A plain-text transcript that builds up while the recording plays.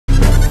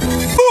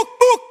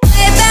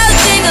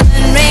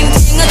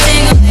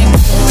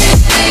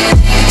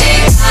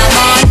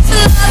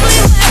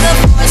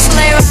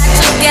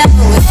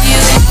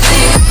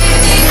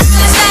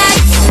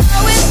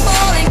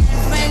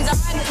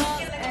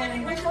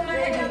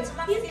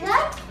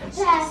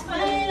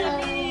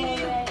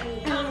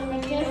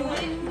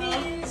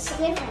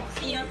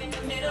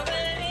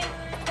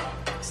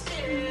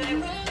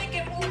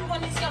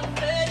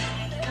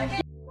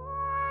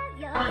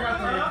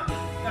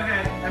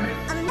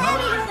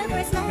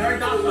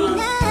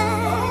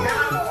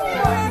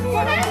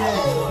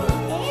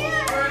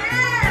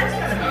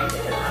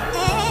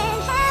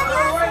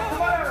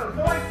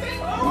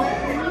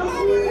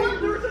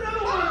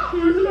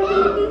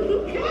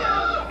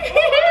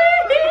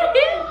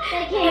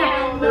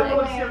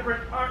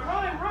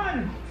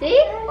See?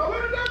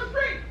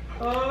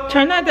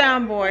 Turn that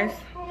down, boys.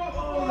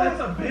 Oh, that's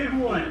a big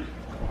one.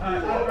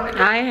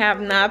 I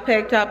have not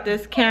picked up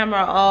this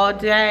camera all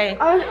day.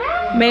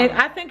 Man,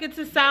 I think it's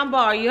a sound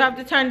bar. You have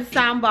to turn the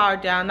sound bar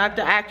down, not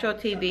the actual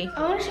TV.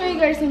 I want to show you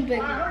guys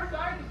something.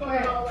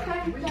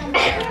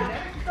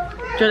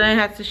 Jordan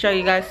has to show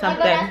you guys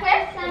something.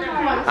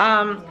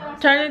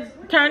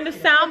 Turn the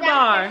sound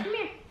bar.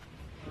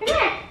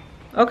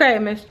 Okay,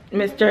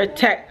 Mr.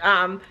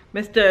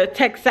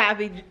 Tech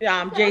Savvy,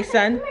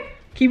 Jason,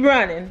 keep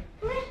running.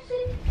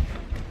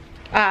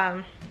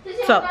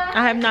 So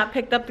I have not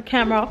picked up the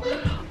camera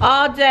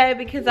all day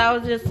because I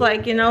was just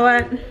like, you know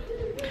what?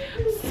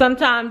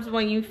 Sometimes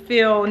when you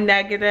feel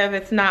negative,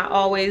 it's not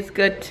always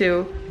good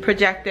to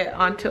project it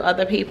onto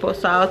other people.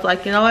 So I was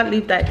like, you know what?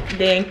 Leave that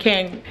dang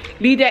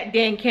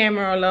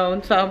camera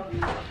alone. So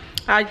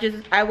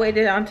I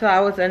waited until I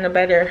was in a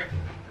better.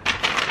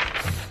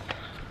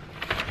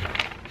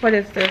 What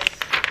is this?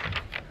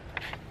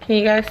 Can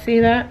you guys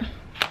see that?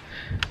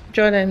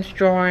 Jordan's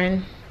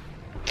drawing.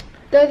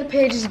 The other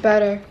page is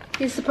better.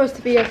 He's supposed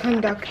to be a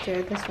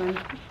conductor, this one.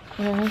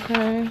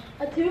 Okay.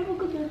 A typical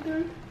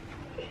conductor.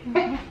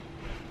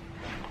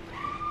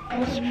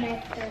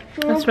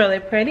 That's really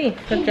pretty.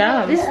 Good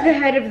job. This is the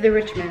head of the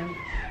rich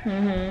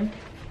man.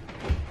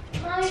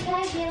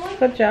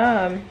 Good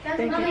job.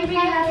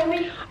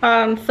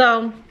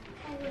 So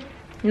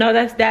no,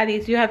 that's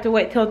Daddy's. You have to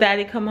wait till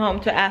Daddy come home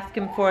to ask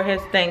him for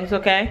his things,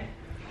 okay?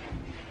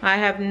 I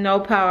have no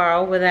power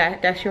over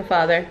that. That's your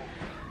father.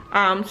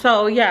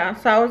 So yeah,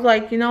 so I was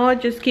like, you know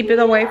what, just keep it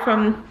away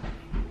from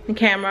the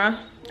camera.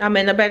 I'm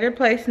in a better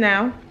place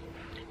now.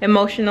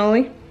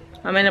 Emotionally,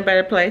 I'm in a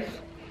better place.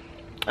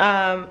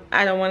 I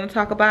don't want to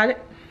talk about it.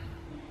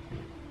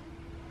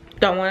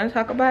 Don't want to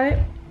talk about it.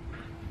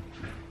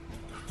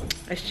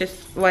 It's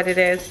just what it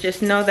is.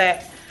 Just know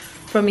that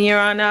from here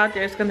on out,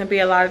 there's going to be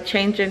a lot of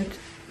changes.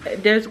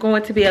 There's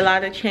going to be a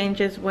lot of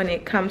changes when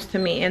it comes to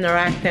me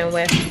interacting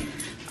with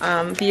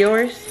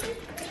viewers.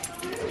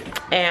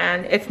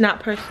 And it's not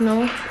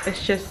personal.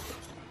 It's just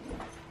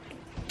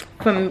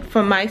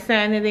for my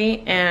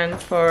sanity and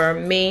for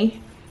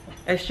me.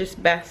 It's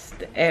just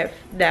best if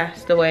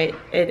that's the way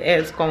it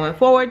is going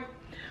forward.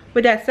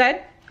 With that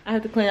said, I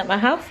have to clean up my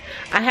house.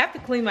 I have to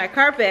clean my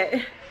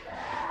carpet.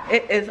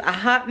 It is a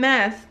hot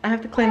mess. I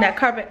have to clean that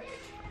carpet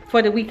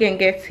before the weekend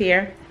gets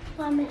here.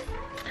 Mommy.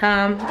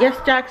 Yes,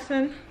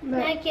 Jackson? Can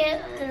I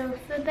get a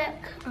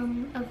feedback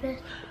of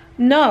this?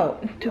 No,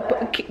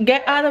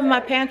 get out of my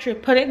pantry.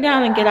 Put it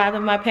down and get out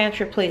of my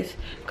pantry, please.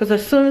 Because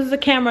as soon as the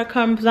camera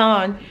comes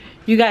on,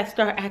 you guys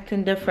start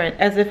acting different,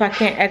 as if I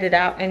can't edit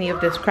out any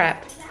of this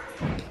crap.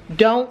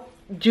 Don't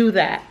do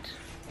that.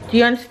 Do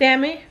you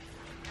understand me?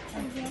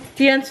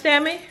 Do you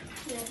understand me?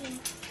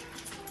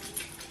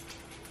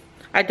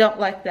 I don't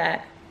like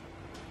that.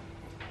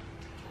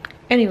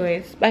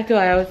 Anyways, back to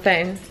what I was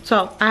saying.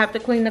 So I have to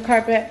clean the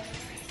carpet.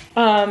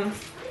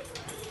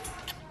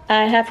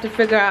 I have to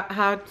figure out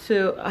how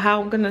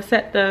I'm gonna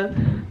set the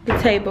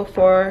table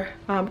for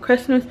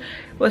Christmas.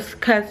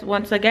 Because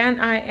once again,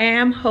 I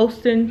am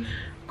hosting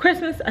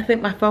Christmas. I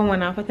think my phone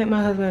went off. I think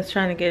my husband is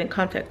trying to get in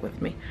contact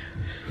with me.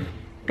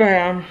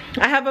 But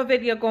I have a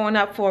video going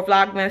up for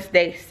Vlogmas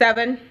Day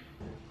 7.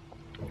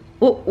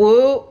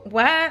 Ooh,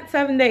 what?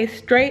 7 days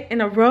straight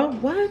in a row?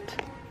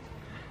 What?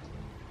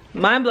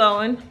 Mind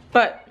blowing.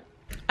 But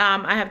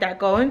I have that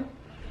going.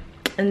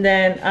 And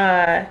then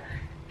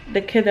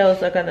the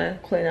kiddos are gonna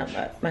clean up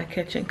my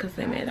kitchen because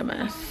they made a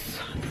mess.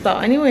 So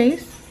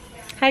anyways,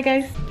 hi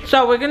guys.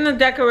 So we're gonna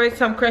decorate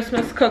some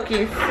Christmas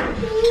cookies.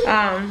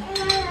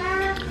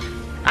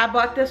 I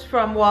bought this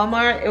from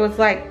Walmart. It was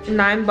like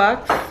 $9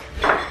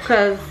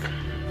 because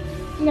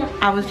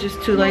I was just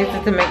too lazy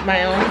to make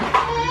my own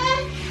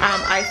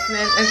icing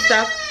and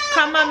stuff.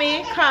 Come,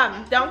 mommy,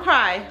 come. Don't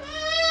cry.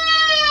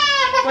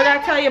 What did I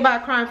tell you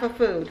about crying for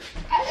food?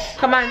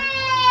 Come on.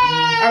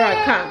 All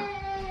right, come.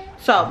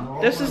 So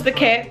this is the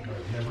kit,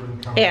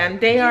 and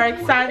they are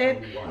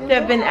excited.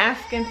 They've been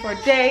asking for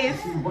days.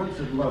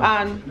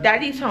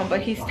 Daddy's home,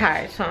 but he's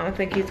tired, so I don't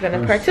think he's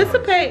gonna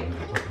participate.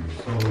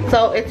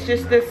 So it's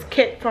just this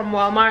kit from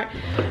Walmart.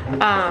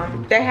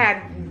 They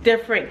had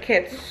different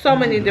kits, so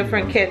many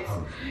different kits.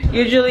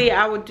 Usually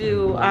I would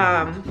do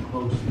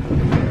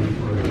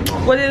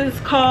what is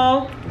it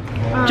called?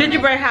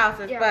 Gingerbread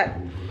houses, yeah.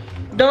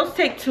 But those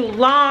take too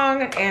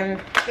long and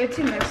they're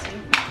too messy.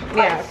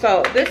 Yeah,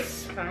 so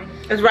this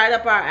is right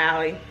up our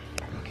alley.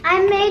 I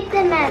made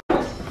the mess.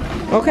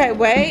 Okay,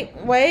 wait.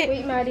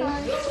 Wait, Maddie.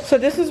 So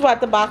this is what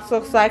the box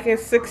looks like.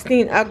 It's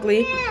 16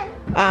 ugly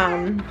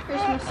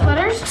Christmas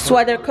sweaters.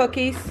 sweater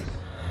cookies,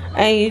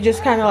 and you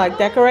just kind of like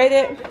decorate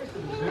it.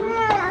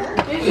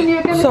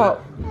 So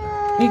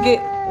you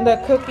get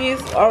the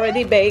cookies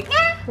already baked,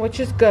 which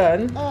is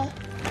good.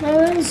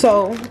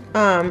 So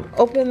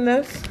open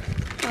this.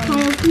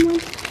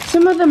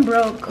 Some of them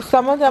broke.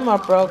 Some of them are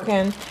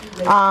broken.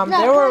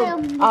 There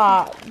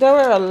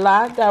were a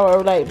lot that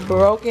were like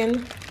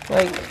broken,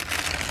 like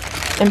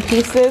in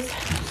pieces.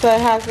 So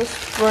it has a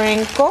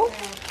sprinkle,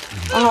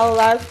 a whole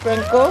lot of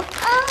sprinkle.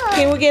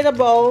 Can we get a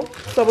bowl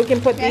so we can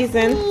put these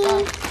in?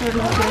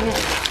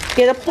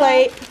 Get a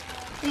plate.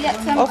 We got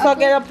some Also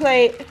get a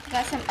plate.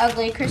 got some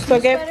ugly Christmas So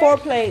get 4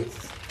 plates.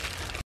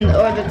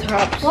 Or the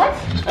tops. What?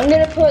 I'm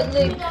gonna put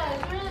like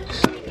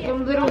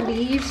some little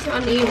leaves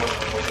on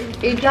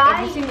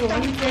every single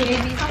one.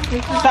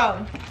 So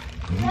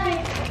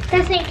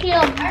That's a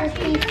kilo.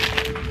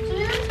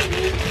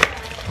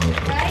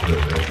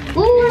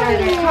 Ooh, I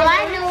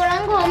know what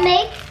I'm gonna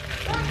make.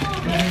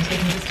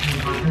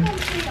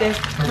 this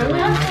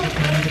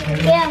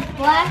Yeah,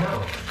 black,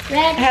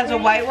 red. it has a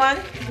white one.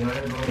 You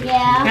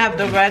Yeah. have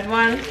the red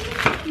one,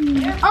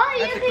 Oh,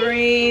 the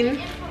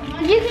green,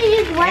 you can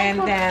use white and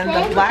for then the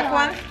flavor. black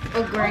one.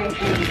 Oh, great.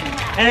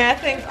 And I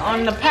think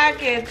on the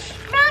package,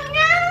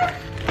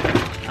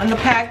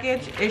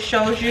 it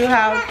shows you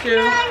how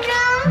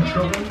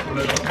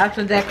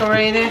to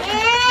decorate it.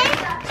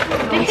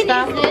 We can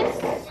Stuff. use this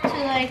to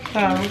like.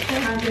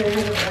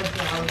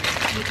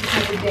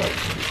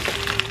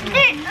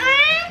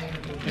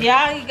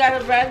 Yeah, you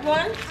got a red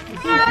one.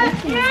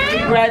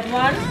 Red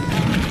one.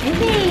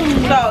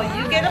 So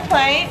you get a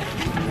plate.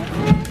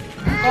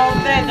 Go over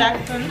there,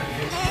 Jackson.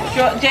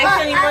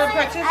 Jason, you want to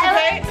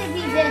participate?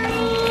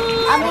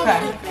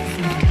 Okay.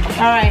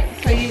 All right.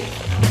 So you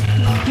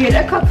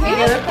Get a cookie.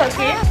 get a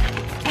cookie.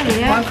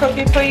 One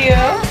cookie for you.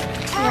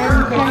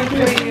 One cookie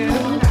for you.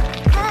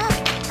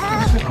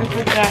 One cookie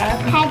for Jack.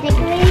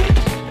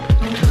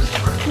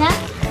 No?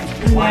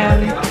 And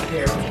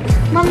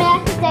Mommy, I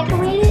can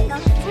decorate it?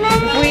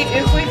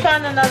 if we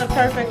find another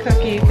perfect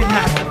cookie, you can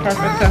have the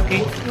perfect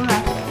cookie.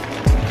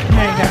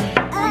 There you go.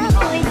 Can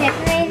we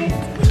decorate it?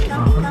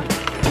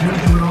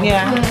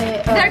 Yeah.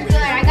 They're good.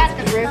 I got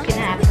the broken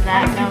half of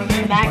that. That was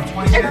in the back.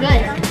 They're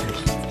good.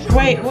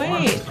 Wait.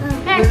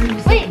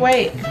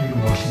 Wait.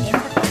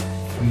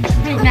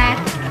 Nah.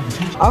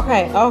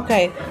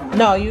 Okay.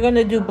 No, you're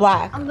gonna do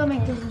black. I'm gonna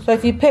make this. So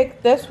if you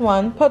pick this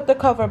one, put the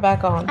cover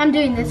back on. I'm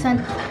doing this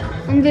one.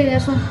 I'm doing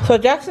this one. So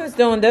Jackson's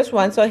doing this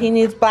one, so he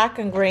needs black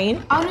and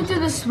green. I want to do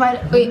the spider.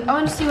 Wait, I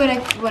want to see what I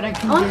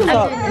can do.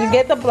 So you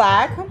get the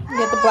black, I'm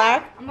already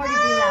doing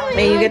that.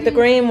 and you get the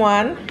green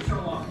one.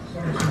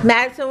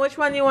 Madison, which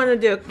one you want to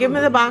do? Give me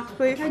the box,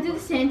 please. Can I do the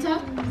Santa?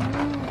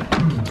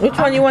 Which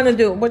one you want to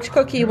do? Which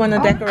cookie you want to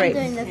decorate?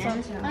 I'm doing this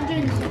one. I'm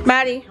doing this one.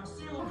 Maddie,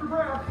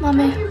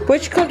 Mommy.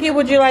 which cookie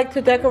would you like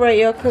to decorate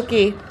your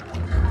cookie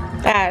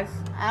as?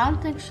 I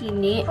don't think she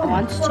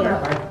wants to.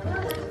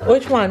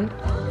 Which one?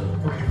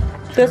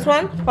 This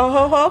one?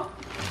 Ho.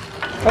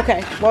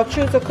 Okay, well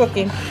choose a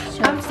cookie.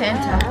 I'm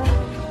Santa.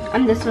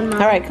 I'm this one,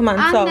 Mom. All right, come on.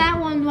 I'm So that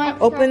one. White.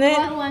 open it.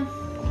 White one.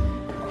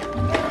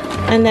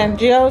 And then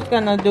Gio's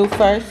gonna do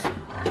first.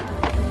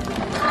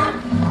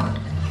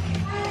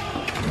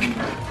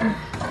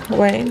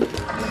 Wait.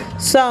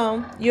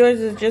 So yours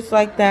is just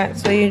like that.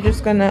 So you're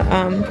just gonna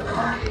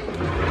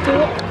do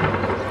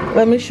it.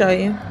 Let me show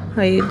you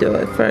how you do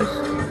it first.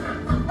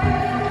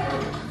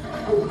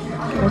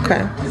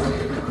 Okay.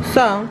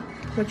 So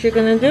what you're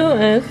gonna do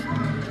is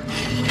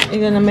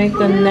you're gonna make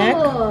the neck.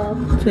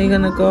 So you're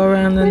gonna go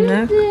around the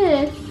neck.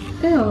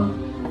 Ew.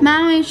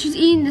 Mommy, she's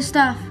eating the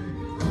stuff.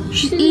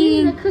 She's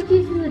eating the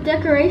cookies and the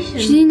decoration.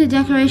 She's eating the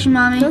decoration,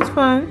 Mommy. That's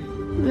fine.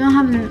 We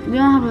have a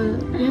lot of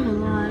it.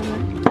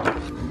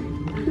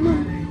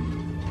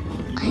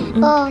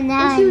 Oh,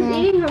 now She was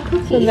eating her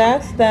cookies. So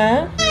that's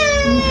that.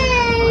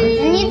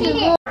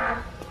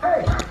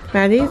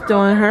 Maddie's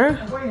doing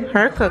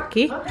her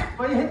cookie.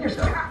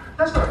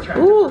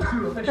 Ooh,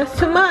 that's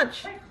too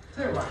much.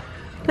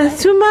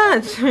 That's too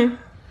much.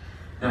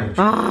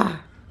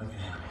 Ah.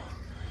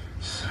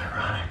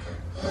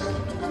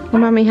 Let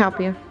mommy help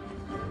you.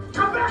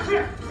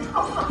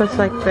 Just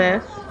like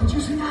this.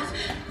 Just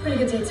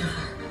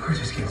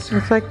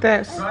like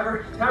this.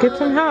 Get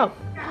some help.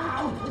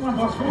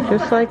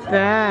 Just like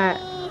that.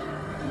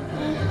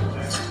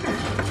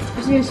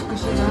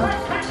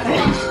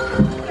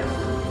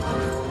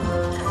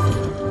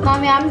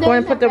 Mommy, I'm doing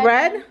Want to put the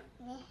red?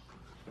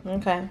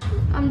 Okay.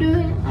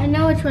 I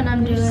know which one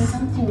I'm doing.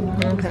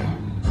 Okay.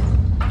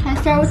 Can I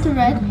start with the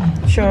red?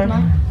 Sure.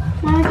 Mommy,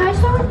 can I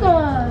start with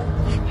the...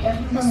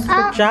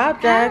 Good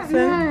job,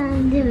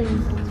 Jackson.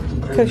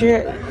 Because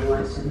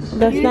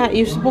that's not,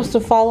 you're supposed to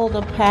follow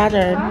the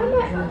pattern.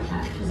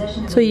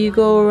 So you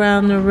go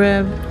around the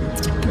rib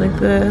like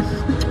this.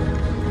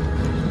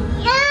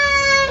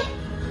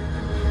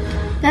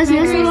 That's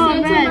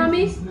Santa, red.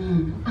 Mommy?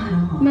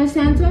 My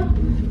Santa?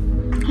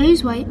 I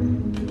use white.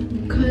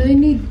 Cause I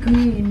need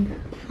green.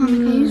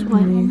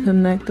 And you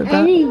connect the I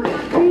dot. need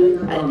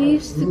green. I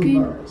use the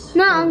green.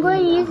 No, I'm going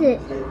to use it.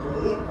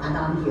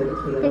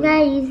 I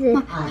gotta use it.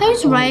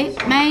 Who's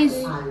right? Maze.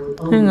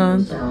 Hang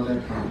on.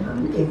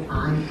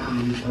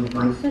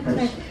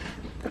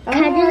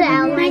 Can I do the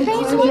outlines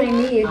with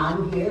green?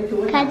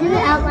 Can I do the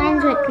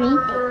outlines with green?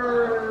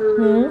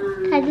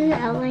 Can I do the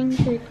outlines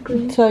with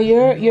green? So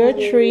your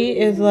tree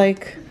is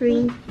like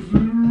Green.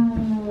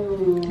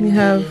 you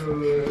have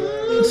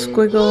a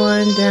squiggle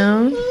line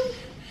down,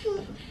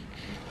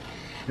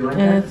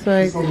 and it's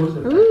like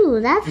Ooh,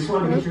 that's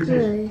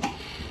good.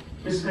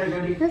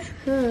 That's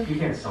cool. You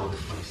can't sell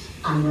this place.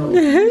 I know.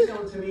 You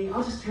sell it to me,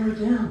 I'll just tear it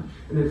down.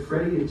 And then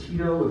Freddie and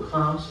Tito and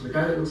Klaus and the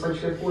guy that looks like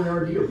Chef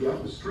Boyardee will be out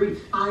in the street.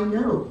 I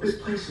know. This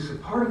place is a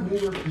part of New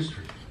York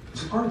history.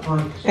 It's a part of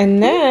my history.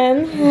 and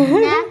then Now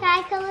can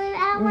I color it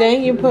out?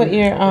 then you put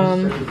your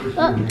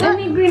Let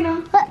me green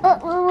on.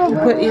 you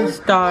put your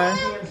star.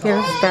 Get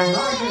a star.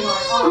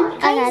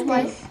 I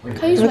got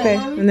this. Okay,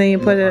 and then you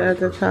put it at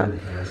the top.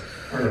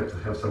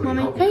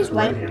 Mommy, face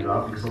white.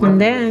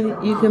 And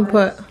then you can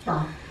put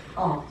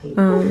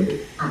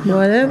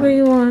whatever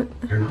you want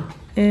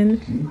in.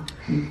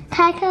 Can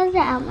I color the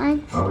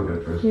outlines?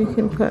 You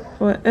can put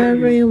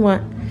whatever you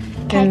want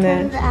Can in I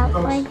color there. the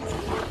outlines?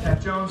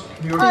 Jones,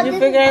 Did you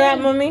figure it out,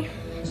 Mommy?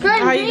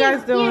 How you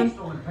guys doing?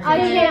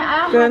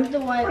 Good?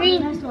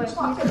 Green.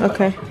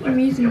 Okay. I'm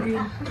using green.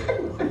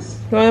 You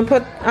wanna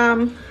put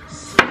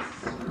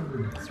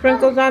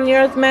sprinkles on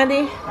yours,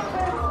 Maddie?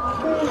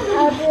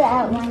 I'll do the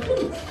outlines.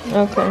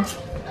 Okay.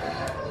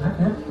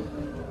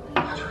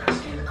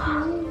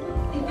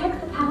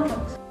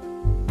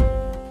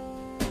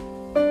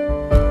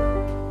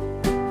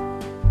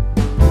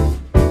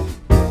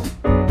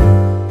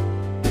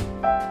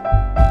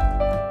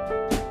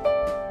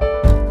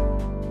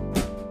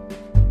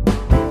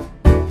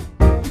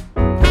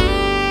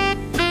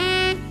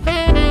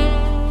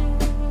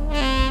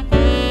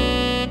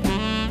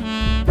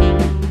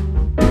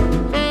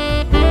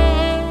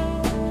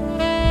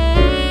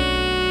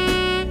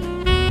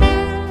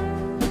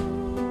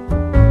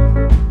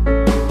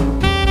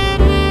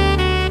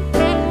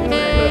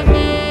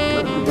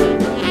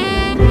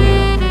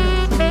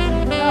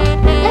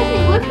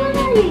 Leslie, which one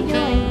are you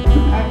doing?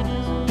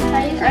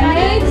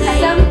 I need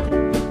some.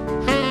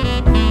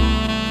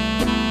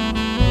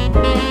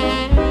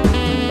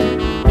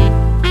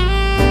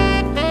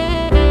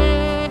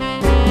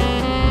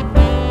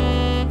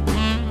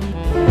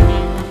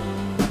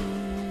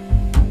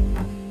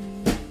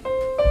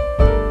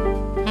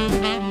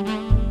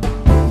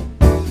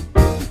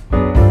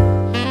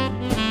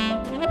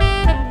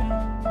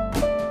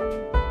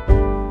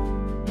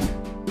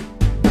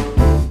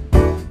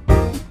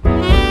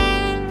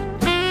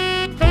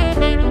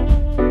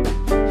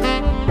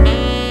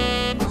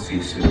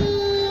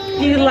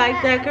 You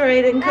like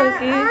decorating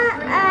cookies?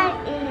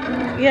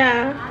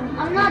 Yeah.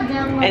 I'm not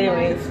done with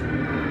Anyways,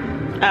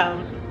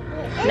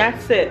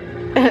 that's it.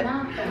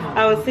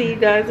 I will see you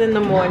guys in the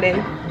morning.